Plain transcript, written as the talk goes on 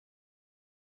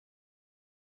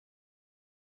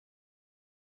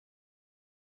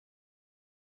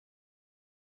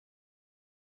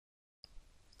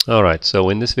Alright,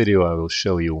 so in this video I will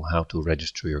show you how to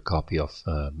register your copy of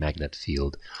Magnet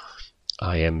Field.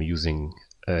 I am using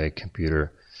a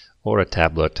computer or a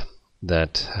tablet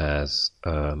that has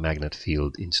Magnet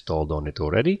Field installed on it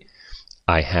already.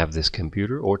 I have this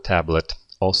computer or tablet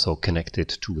also connected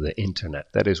to the internet.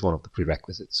 That is one of the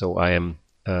prerequisites. So I am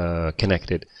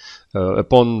connected.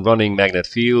 Upon running Magnet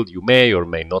Field, you may or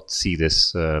may not see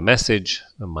this message.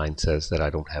 Mine says that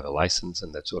I don't have a license,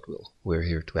 and that's what we're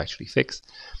here to actually fix.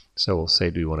 So we'll say,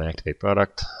 do you want to activate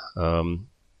product?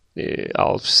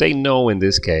 I'll say no in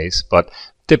this case, but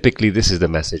typically this is the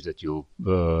message that you'll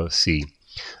see.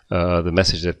 The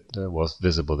message that was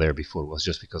visible there before was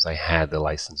just because I had the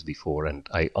license before and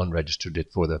I unregistered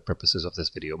it for the purposes of this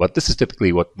video. But this is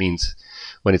typically what means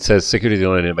when it says security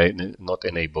not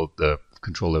enabled, the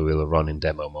controller will run in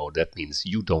demo mode. That means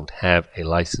you don't have a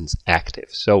license active.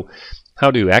 So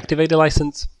how do you activate a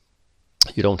license?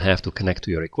 You don't have to connect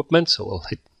to your equipment, so we'll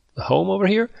hit home over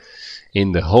here.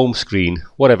 In the home screen,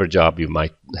 whatever job you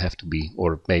might have to be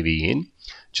or maybe in,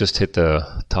 just hit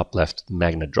the top left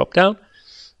magnet drop down,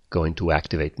 go into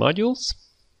activate modules,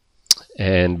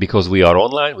 and because we are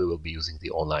online, we will be using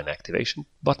the online activation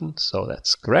button, so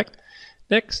that's correct.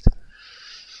 Next.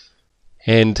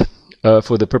 And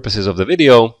for the purposes of the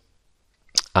video,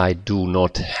 I do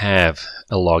not have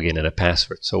a login and a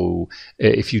password. So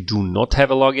if you do not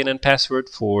have a login and password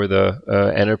for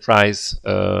the enterprise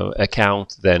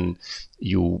account, then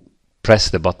you press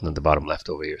the button at the bottom left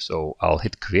over here. So I'll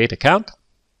hit create account,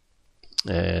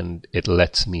 and it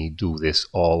lets me do this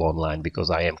all online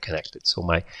because I am connected. So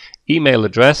my email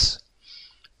address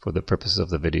for the purposes of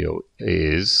the video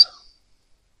is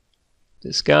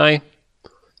this guy.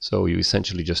 So you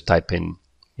essentially just type in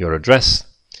your address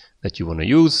that you want to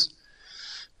use,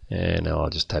 and now I'll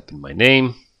just type in my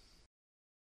name.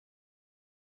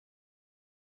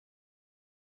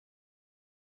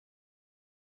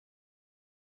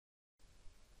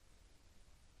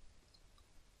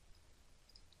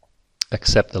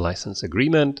 Accept the license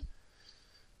agreement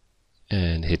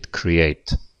and hit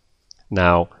create.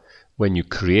 Now when you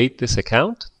create this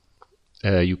account,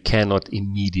 you cannot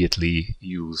immediately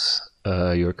use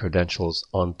your credentials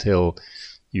until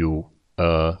you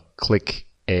click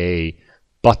a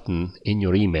button in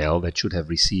your email that should have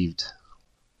received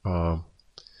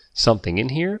something in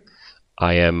here.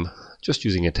 I am just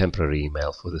using a temporary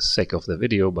email for the sake of the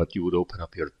video, but you would open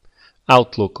up your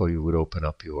Outlook or you would open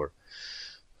up your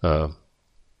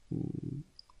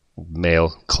mail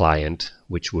client,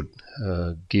 which would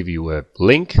give you a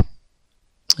link,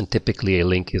 and typically a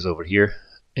link is over here.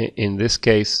 In this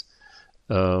case,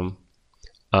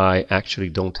 I actually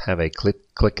don't have a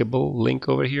clickable link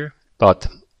over here, but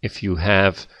if you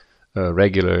have a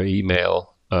regular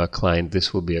email client,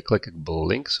 this will be a clickable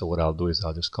link. So what I'll do is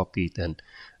I'll just copy it and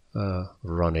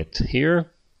run it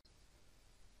here.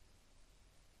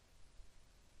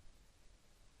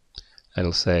 And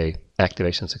it'll say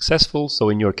activation successful. So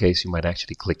in your case, you might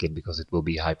actually click it because it will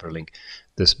be hyperlink.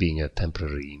 This being a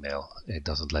temporary email, it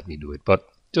doesn't let me do it, but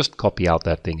just copy out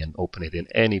that thing and open it in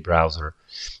any browser.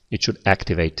 It should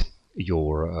activate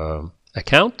your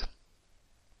account,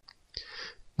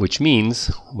 which means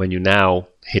when you now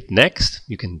hit next,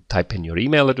 you can type in your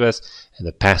email address and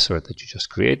the password that you just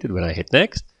created. When I hit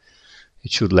next,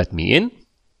 it should let me in.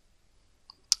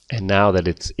 And now that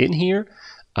it's in here,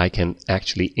 I can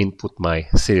actually input my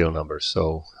serial number.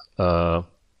 So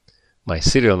my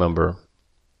serial number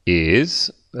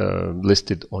is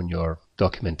listed on your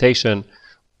documentation,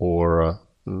 or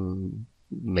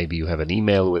maybe you have an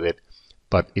email with it,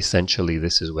 but essentially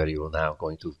this is where you are now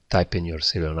going to type in your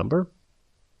serial number.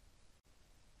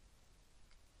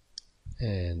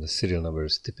 And the serial number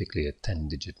is typically a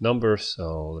 10-digit number,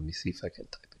 so let me see if I can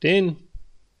type it in.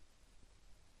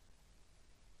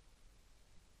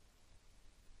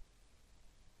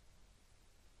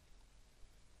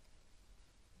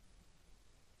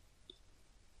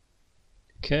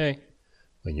 Okay,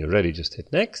 when you're ready, just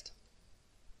hit next.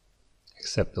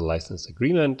 Accept the license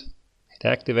agreement, hit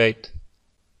activate,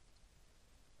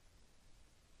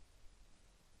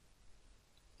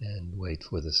 and wait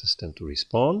for the system to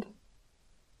respond.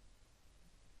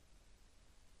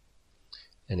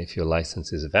 And if your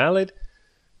license is valid,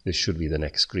 this should be the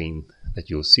next screen that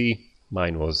you'll see.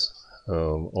 Mine was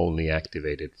only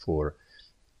activated for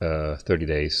 30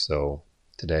 days, so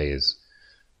today is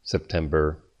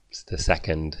September the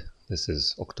 2nd. This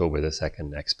is October the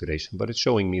 2nd expiration, but it's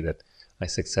showing me that I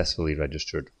successfully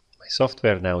registered my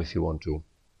software. Now if you want to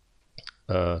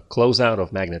close out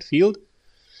of Magnet Field,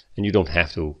 and you don't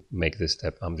have to make this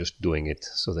step, I'm just doing it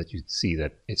so that you see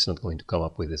that it's not going to come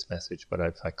up with this message. But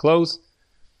if I close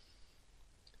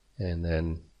and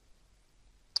then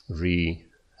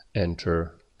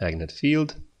re-enter magnet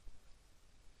field,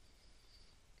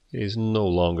 it is no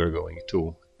longer going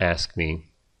to ask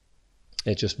me.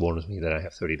 It just warns me that I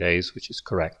have 30 days, which is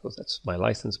correct because that's my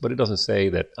license, but it doesn't say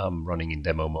that I'm running in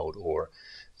demo mode or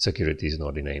security is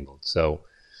not enabled. So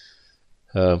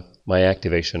my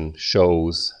activation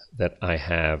shows that I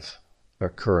have a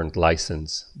current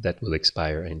license that will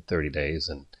expire in 30 days,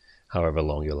 and however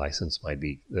long your license might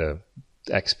be. The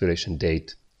expiration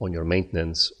date on your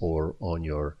maintenance or on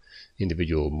your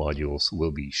individual modules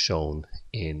will be shown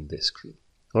in this screen.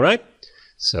 All right,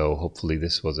 so hopefully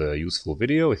this was a useful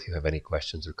video. If you have any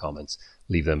questions or comments,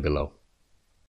 leave them below.